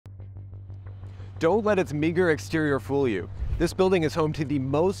Don't let its meager exterior fool you. This building is home to the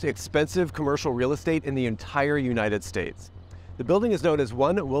most expensive commercial real estate in the entire United States. The building is known as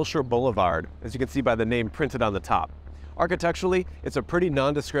One Wilshire Blvd, as you can see by the name printed on the top. Architecturally, it's a pretty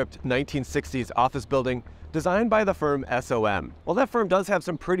nondescript 1960s office building designed by the firm SOM. While that firm does have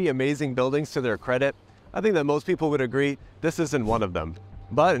some pretty amazing buildings to their credit, I think that most people would agree this isn't one of them.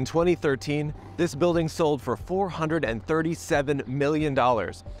 But in 2013, this building sold for $437 million.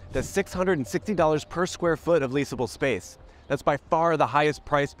 That's $660 per square foot of leasable space. That's by far the highest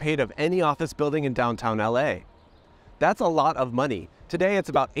price paid of any office building in downtown LA. That's a lot of money. Today, it's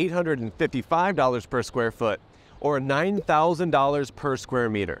about $855 per square foot, or $9,000 per square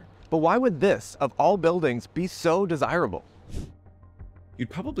meter. But why would this, of all buildings, be so desirable? You'd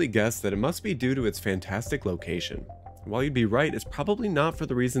probably guess that it must be due to its fantastic location. While you'd be right, it's probably not for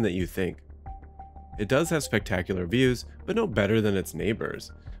the reason that you think. It does have spectacular views, but no better than its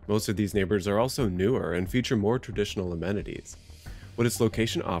neighbors. Most of these neighbors are also newer and feature more traditional amenities. What its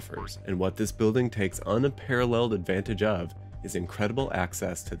location offers, and what this building takes unparalleled advantage of, is incredible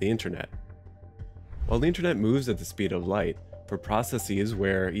access to the internet. While the internet moves at the speed of light, for processes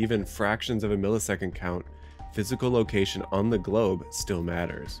where even fractions of a millisecond count, physical location on the globe still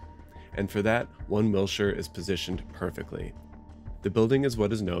matters. And for that, One Wilshire is positioned perfectly. The building is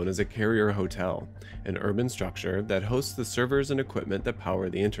what is known as a carrier hotel, an urban structure that hosts the servers and equipment that power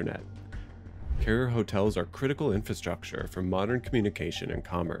the internet. Carrier hotels are critical infrastructure for modern communication and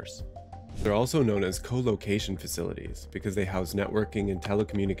commerce. They're also known as co-location facilities because they house networking and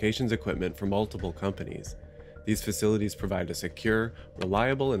telecommunications equipment for multiple companies. These facilities provide a secure,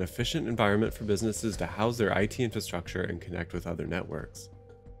 reliable, and efficient environment for businesses to house their IT infrastructure and connect with other networks.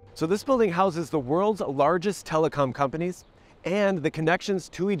 So this building houses the world's largest telecom companies and the connections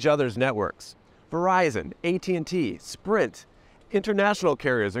to each other's networks. Verizon, AT&T, Sprint, international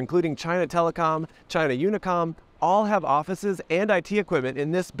carriers including China Telecom, China Unicom, all have offices and IT equipment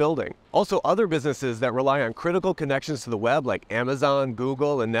in this building. Also, other businesses that rely on critical connections to the web like Amazon,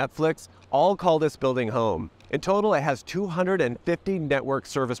 Google, and Netflix all call this building home. In total, it has 250 network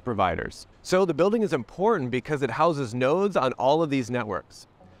service providers. So the building is important because it houses nodes on all of these networks.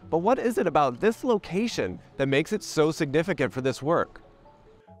 But what is it about this location that makes it so significant for this work?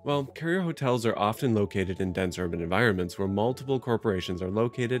 Well, carrier hotels are often located in dense urban environments where multiple corporations are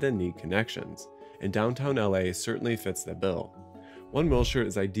located and need connections, and downtown LA certainly fits the bill. One Wilshire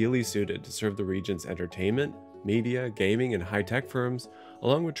is ideally suited to serve the region's entertainment, media, gaming, and high-tech firms,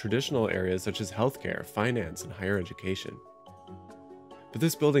 along with traditional areas such as healthcare, finance, and higher education. But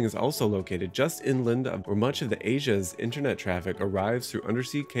this building is also located just inland of where much of the Asia's internet traffic arrives through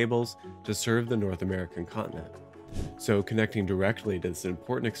undersea cables to serve the North American continent. So connecting directly to this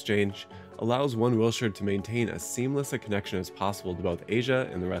important exchange allows One Wilshire to maintain as seamless a connection as possible to both Asia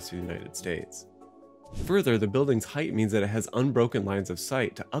and the rest of the United States. Further, the building's height means that it has unbroken lines of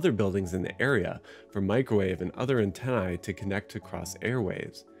sight to other buildings in the area for microwave and other antennae to connect across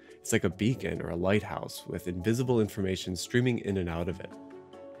airwaves. It's like a beacon or a lighthouse with invisible information streaming in and out of it.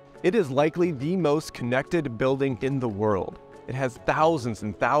 It is likely the most connected building in the world. It has thousands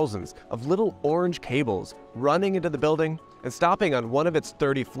and thousands of little orange cables running into the building and stopping on one of its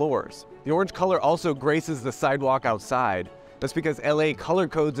 30 floors. The orange color also graces the sidewalk outside. That's because LA color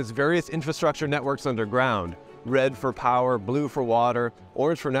codes its various infrastructure networks underground: red for power, blue for water,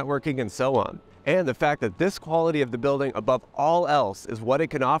 orange for networking, and so on. And the fact that this quality of the building above all else is what it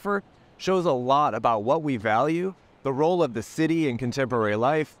can offer shows a lot about what we value, the role of the city in contemporary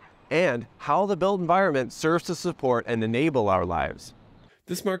life, and how the built environment serves to support and enable our lives.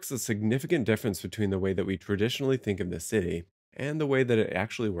 This marks a significant difference between the way that we traditionally think of the city and the way that it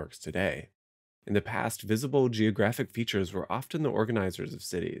actually works today. In the past, visible geographic features were often the organizers of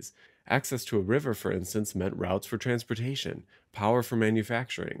cities. Access to a river, for instance, meant routes for transportation, power for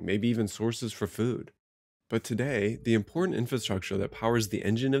manufacturing, maybe even sources for food. But today, the important infrastructure that powers the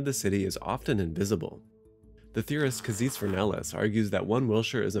engine of the city is often invisible. The theorist Kazis Vernellis argues that One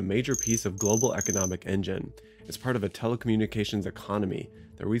Wilshire is a major piece of global economic engine. It's part of a telecommunications economy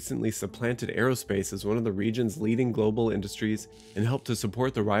that recently supplanted aerospace as one of the region's leading global industries and helped to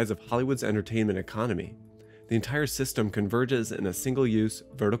support the rise of Hollywood's entertainment economy. The entire system converges in a single-use,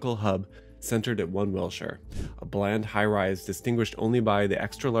 vertical hub centered at One Wilshire, a bland high-rise distinguished only by the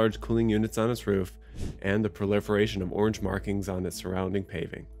extra-large cooling units on its roof and the proliferation of orange markings on its surrounding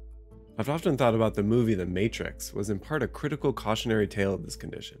paving. I've often thought about the movie The Matrix was in part a critical cautionary tale of this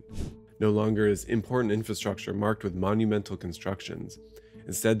condition. No longer is important infrastructure marked with monumental constructions.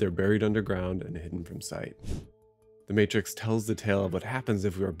 Instead, they're buried underground and hidden from sight. The Matrix tells the tale of what happens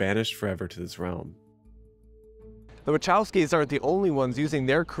if we are banished forever to this realm. The Wachowskis aren't the only ones using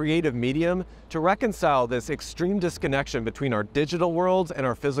their creative medium to reconcile this extreme disconnection between our digital worlds and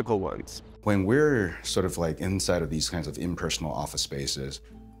our physical ones. When we're sort of like inside of these kinds of impersonal office spaces,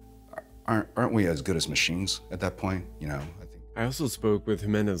 aren't we as good as machines at that point? You know, I also spoke with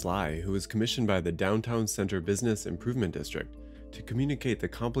Jimenez Lai, who was commissioned by the Downtown Center Business Improvement District to communicate the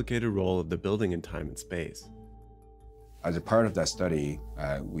complicated role of the building in time and space. As a part of that study,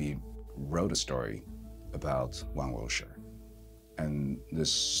 we wrote a story about One Wilshire. And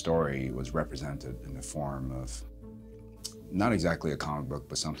this story was represented in the form of not exactly a comic book,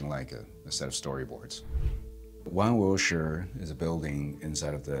 but something like a set of storyboards. One Wilshire is a building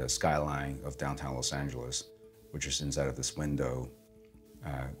inside of the skyline of downtown Los Angeles, which is inside of this window,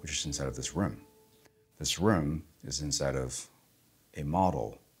 which is inside of this room. This room is inside of a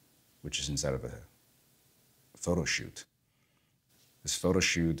model, which is inside of a photo shoot. This photo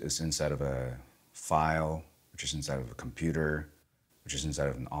shoot is inside of a file, which is inside of a computer, which is inside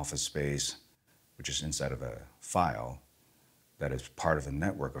of an office space, which is inside of a file that is part of a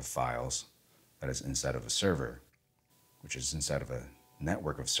network of files that is inside of a server, which is inside of a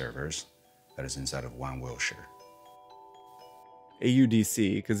network of servers that is inside of One Wilshire.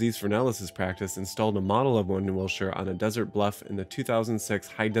 AUDC, Kazis Fernellis' practice, installed a model of One Wilshire on a desert bluff in the 2006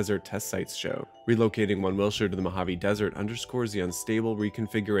 High Desert Test Sites show. Relocating One Wilshire to the Mojave Desert underscores the unstable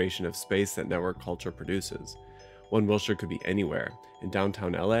reconfiguration of space that network culture produces. One Wilshire could be anywhere, in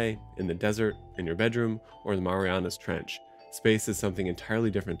downtown LA, in the desert, in your bedroom, or in the Marianas Trench. Space is something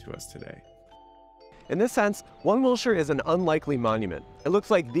entirely different to us today. In this sense, One Wilshire is an unlikely monument. It looks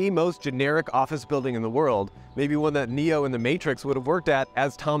like the most generic office building in the world, maybe one that Neo in The Matrix would have worked at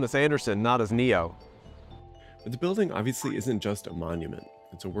as Thomas Anderson, not as Neo. But the building obviously isn't just a monument.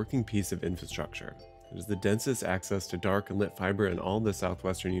 It's a working piece of infrastructure. It is the densest access to dark and lit fiber in all the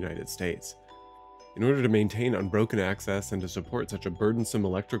southwestern United States. In order to maintain unbroken access and to support such a burdensome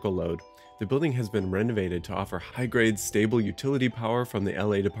electrical load, the building has been renovated to offer high-grade, stable utility power from the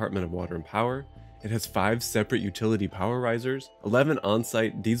LA Department of Water and Power. It has 5 separate utility power risers, 11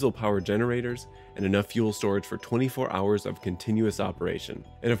 on-site diesel power generators, and enough fuel storage for 24 hours of continuous operation.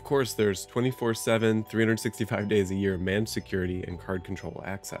 And of course, there's 24/7, 365 days a year manned security and card control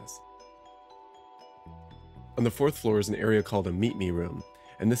access. On the 4th floor is an area called a Meet Me Room,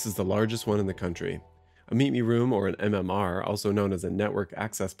 and this is the largest one in the country. A Meet Me Room, or an MMR, also known as a network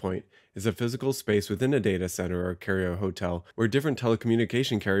access point, is a physical space within a data center or carrier hotel where different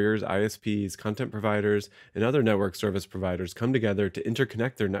telecommunication carriers, ISPs, content providers, and other network service providers come together to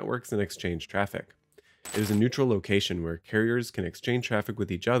interconnect their networks and exchange traffic. It is a neutral location where carriers can exchange traffic with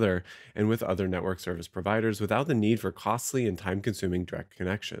each other and with other network service providers without the need for costly and time-consuming direct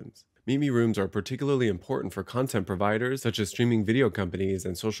connections. Meet Me Rooms are particularly important for content providers such as streaming video companies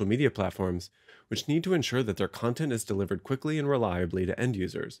and social media platforms, which need to ensure that their content is delivered quickly and reliably to end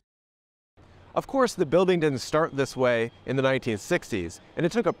users. Of course, the building didn't start this way in the 1960s, and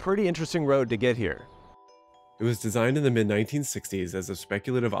it took a pretty interesting road to get here. It was designed in the mid-1960s as a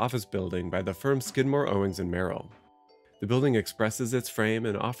speculative office building by the firm Skidmore, Owings & Merrill. The building expresses its frame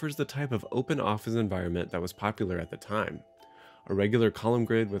and offers the type of open office environment that was popular at the time. A regular column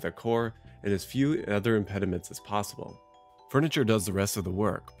grid with a core and as few other impediments as possible. Furniture does the rest of the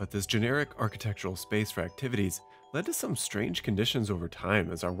work, but this generic architectural space for activities led to some strange conditions over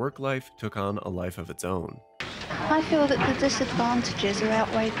time as our work life took on a life of its own. I feel that the disadvantages are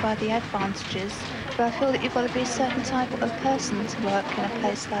outweighed by the advantages, but I feel that you've got to be a certain type of person to work in a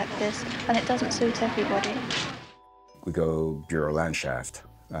place like this, and it doesn't suit everybody. We go Bureau Landschaft,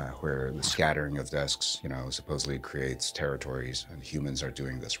 where the scattering of desks, supposedly creates territories, and humans are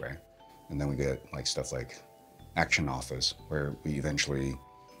doing this, right? And then we get stuff like Action Office, where we eventually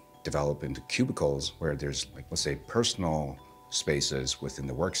develop into cubicles where there's let's say personal spaces within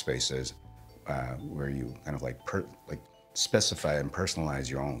the workspaces, where you kind of specify and personalize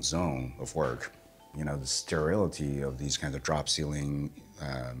your own zone of work. The sterility of these kinds of drop ceiling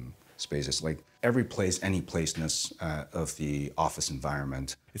spaces, every place, any placeness of the office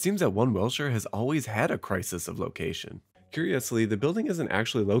environment. It seems that One Wilshire has always had a crisis of location. Curiously, the building isn't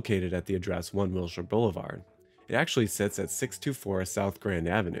actually located at the address One Wilshire Boulevard. It actually sits at 624 South Grand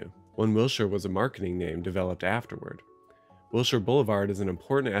Avenue. One Wilshire was a marketing name developed afterward. Wilshire Boulevard is an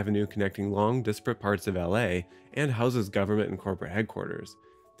important avenue connecting long, disparate parts of LA and houses government and corporate headquarters.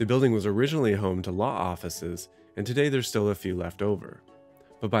 The building was originally home to law offices, and today there's still a few left over.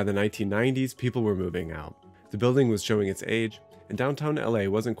 But by the 1990s, people were moving out. The building was showing its age, and downtown LA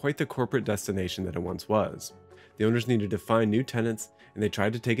wasn't quite the corporate destination that it once was. The owners needed to find new tenants, and they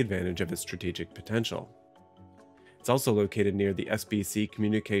tried to take advantage of its strategic potential. It's also located near the SBC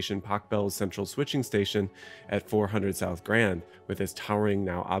Communication Pakbel's central switching station at 400 South Grand with its towering,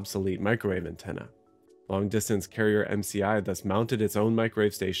 now obsolete microwave antenna. Long-distance carrier MCI thus mounted its own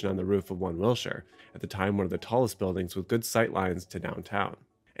microwave station on the roof of One Wilshire, at the time one of the tallest buildings with good sight lines to downtown.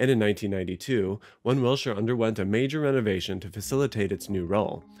 And in 1992, One Wilshire underwent a major renovation to facilitate its new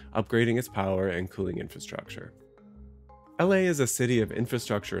role, upgrading its power and cooling infrastructure. LA is a city of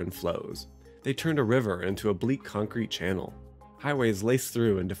infrastructure and flows. They turned a river into a bleak concrete channel. Highways lace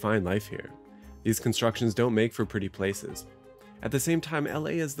through and define life here. These constructions don't make for pretty places. At the same time,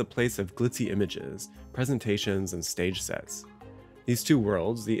 LA is the place of glitzy images, presentations, and stage sets. These two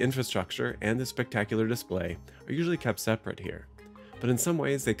worlds, the infrastructure and the spectacular display, are usually kept separate here. But in some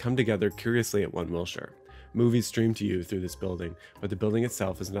ways, they come together curiously at One Wilshire. Movies stream to you through this building, but the building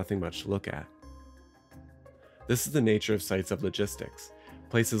itself is nothing much to look at. This is the nature of sites of logistics.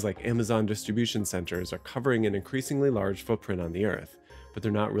 Places like Amazon distribution centers are covering an increasingly large footprint on the Earth, but they're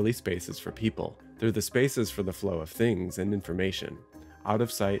not really spaces for people. They're the spaces for the flow of things and information, out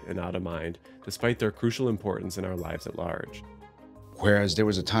of sight and out of mind, despite their crucial importance in our lives at large. Whereas there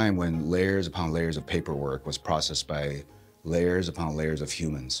was a time when layers upon layers of paperwork was processed by layers upon layers of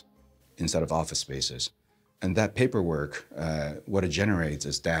humans inside of office spaces. And that paperwork, what it generates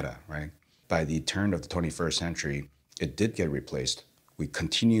is data, right? By the turn of the 21st century, it did get replaced. We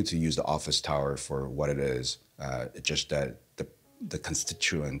continue to use the office tower for what it is. It's just that the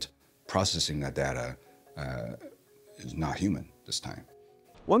constituent processing that data is not human this time.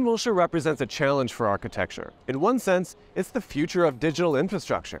 One Wilshire represents a challenge for architecture. In one sense, it's the future of digital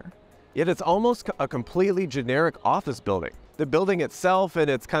infrastructure. Yet it's almost a completely generic office building. The building itself and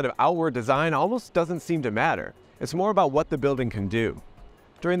its kind of outward design almost doesn't seem to matter. It's more about what the building can do.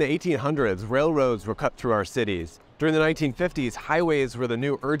 During the 1800s, railroads were cut through our cities. During the 1950s, highways were the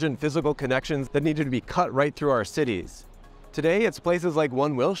new urgent physical connections that needed to be cut right through our cities. Today, it's places like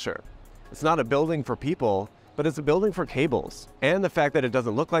One Wilshire. It's not a building for people, but it's a building for cables. And the fact that it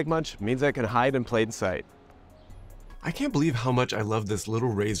doesn't look like much means that it can hide in plain sight. I can't believe how much I love this little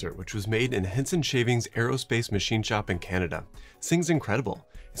razor, which was made in Henson Shaving's aerospace machine shop in Canada. This thing's incredible.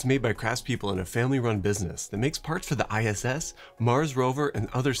 It's made by craftspeople in a family-run business that makes parts for the ISS, Mars rover, and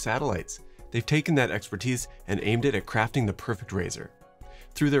other satellites. They've taken that expertise and aimed it at crafting the perfect razor.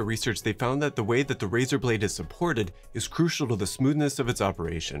 Through their research, they found that the way that the razor blade is supported is crucial to the smoothness of its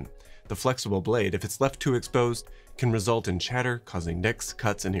operation. The flexible blade, if it's left too exposed, can result in chatter, causing nicks,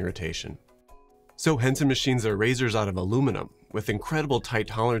 cuts, and irritation. So Henson machines their razors out of aluminum, with incredible tight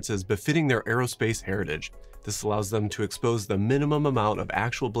tolerances befitting their aerospace heritage. This allows them to expose the minimum amount of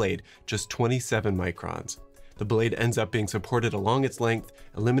actual blade, just 27 microns. The blade ends up being supported along its length,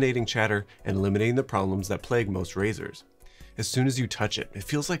 eliminating chatter and eliminating the problems that plague most razors. As soon as you touch it, it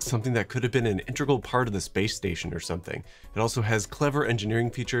feels like something that could have been an integral part of the space station or something. It also has clever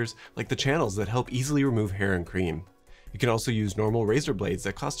engineering features like the channels that help easily remove hair and cream. You can also use normal razor blades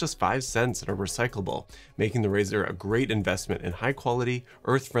that cost just 5 cents and are recyclable, making the razor a great investment in high-quality,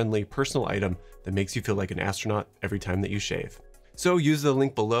 earth-friendly personal item that makes you feel like an astronaut every time that you shave. So use the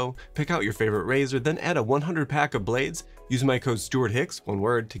link below, pick out your favorite razor, then add a 100 pack of blades. Use my code Stewart Hicks, one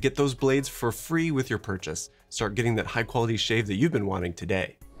word, to get those blades for free with your purchase. Start getting that high-quality shave that you've been wanting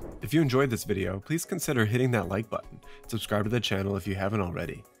today. If you enjoyed this video, please consider hitting that like button. Subscribe to the channel if you haven't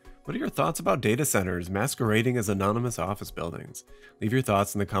already. What are your thoughts about data centers masquerading as anonymous office buildings? Leave your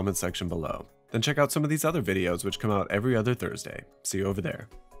thoughts in the comments section below. Then check out some of these other videos which come out every other Thursday. See you over there.